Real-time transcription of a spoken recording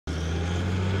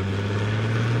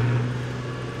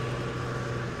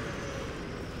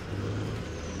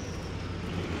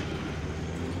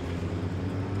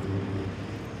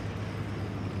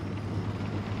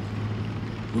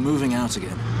We're moving out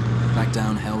again. Back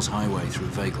down Hell's Highway through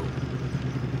Vegal.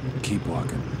 Keep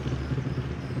walking.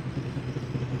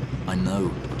 I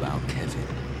know about Kevin.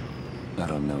 I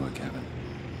don't know a Kevin.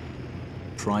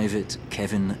 Private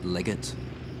Kevin Leggett.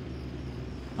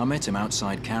 I met him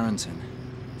outside Carrington.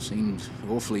 Seemed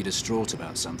awfully distraught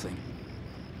about something.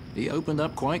 He opened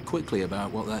up quite quickly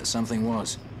about what that something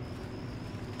was.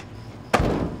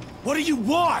 What do you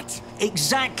want?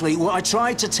 Exactly what I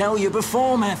tried to tell you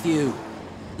before, Matthew.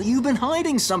 That you've been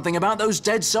hiding something about those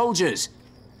dead soldiers.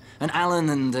 And Alan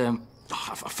and,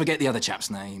 I forget the other chap's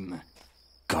name.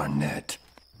 Garnett.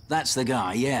 That's the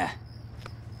guy, yeah.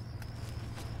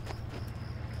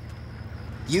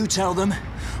 You tell them,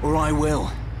 or I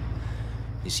will.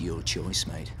 It's your choice,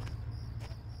 mate.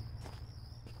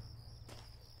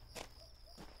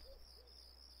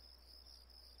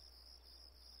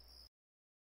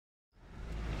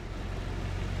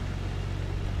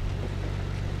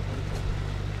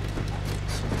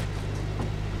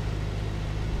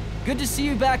 Good to see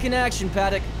you back in action,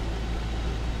 Paddock.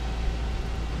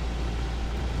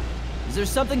 Is there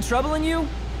something troubling you?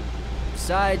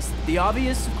 Besides the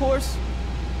obvious, of course?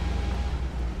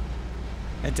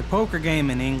 At the poker game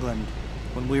in England,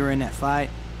 when we were in that fight,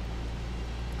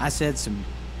 I said some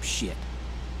shit.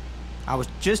 I was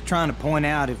just trying to point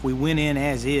out if we went in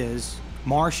as is,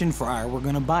 Marsh and Fryer were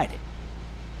gonna bite it.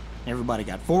 Everybody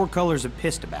got four colors of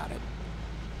pissed about it.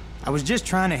 I was just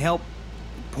trying to help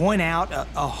point out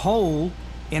a hole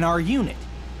in our unit.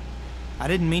 I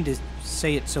didn't mean to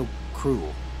say it so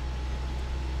cruel.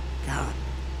 God,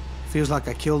 feels like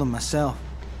I killed him myself.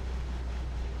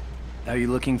 Are you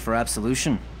looking for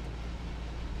absolution?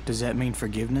 Does that mean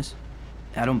forgiveness?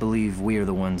 I don't believe we are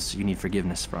the ones you need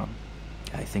forgiveness from.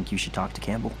 I think you should talk to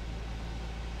Campbell.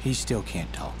 He still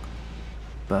can't talk.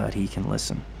 But he can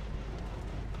listen.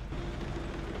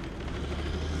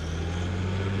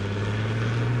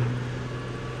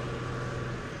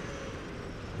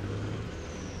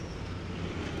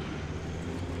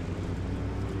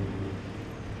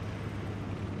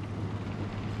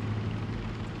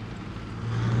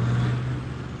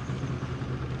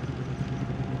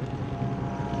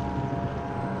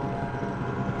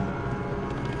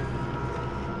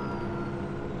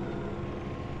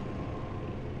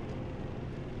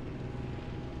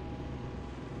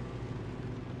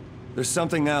 There's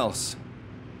something else.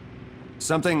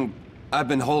 Something I've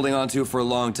been holding on to for a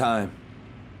long time.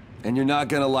 And you're not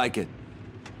gonna like it.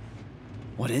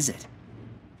 What is it?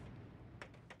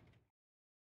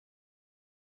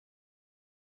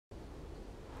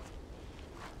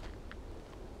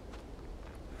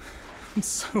 I'm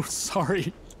so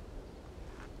sorry.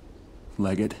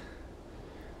 Leggett,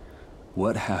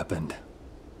 what happened?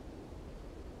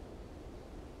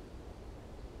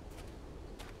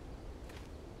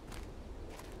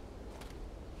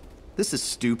 This is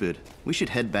stupid. We should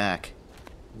head back.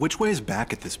 Which way is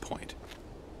back at this point?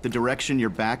 The direction your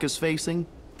back is facing?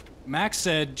 Max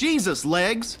said... Jesus,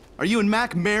 Legs! Are you and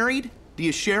Mac married? Do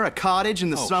you share a cottage in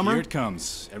the summer? Here it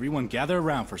comes. Everyone gather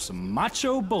around for some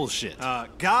macho bullshit.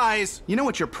 Guys! You know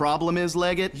what your problem is,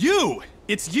 Leggett? You!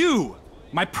 It's you!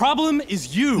 My problem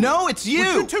is you! No, it's you!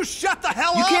 Would you two shut the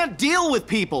hell up? You can't deal with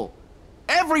people!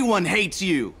 Everyone hates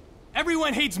you!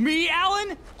 Everyone hates me,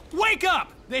 Alan? Wake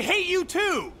up! They hate you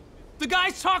too! The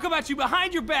guys talk about you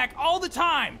behind your back all the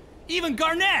time! Even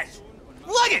Garnett!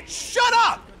 Leggett, shut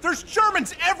up! There's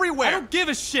Germans everywhere! I don't give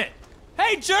a shit!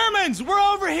 Hey, Germans! We're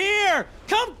over here!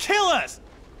 Come kill us!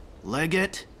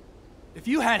 Leggett? If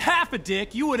you had half a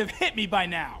dick, you would have hit me by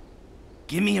now.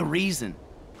 Give me a reason.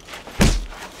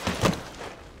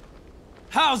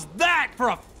 How's that for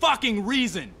a fucking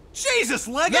reason? Jesus,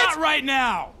 Leggett! Not right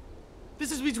now!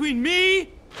 This is between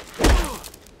me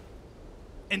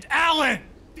and Alan!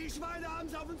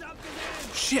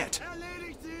 Shit!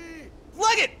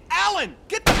 Leggett! Alan!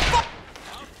 Get the fuck!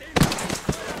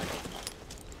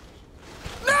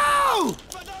 No!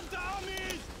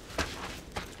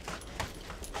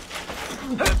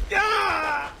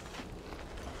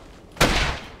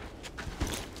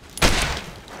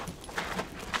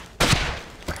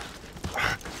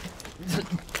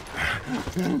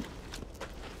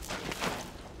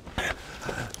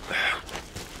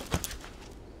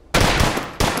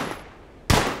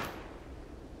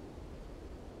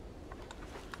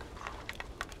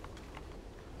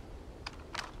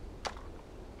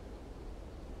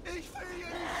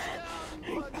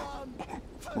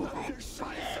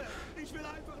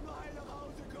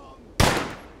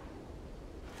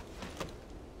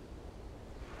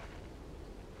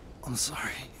 I'm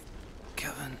sorry,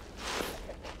 Kevin.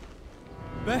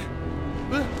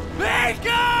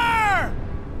 Baker!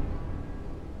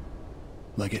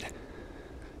 Leggett,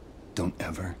 Don't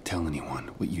ever tell anyone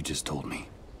what you just told me.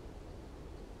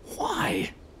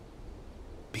 Why?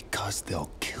 Because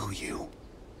they'll kill you.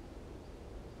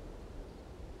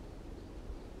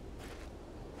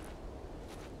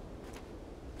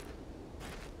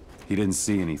 He didn't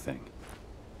see anything.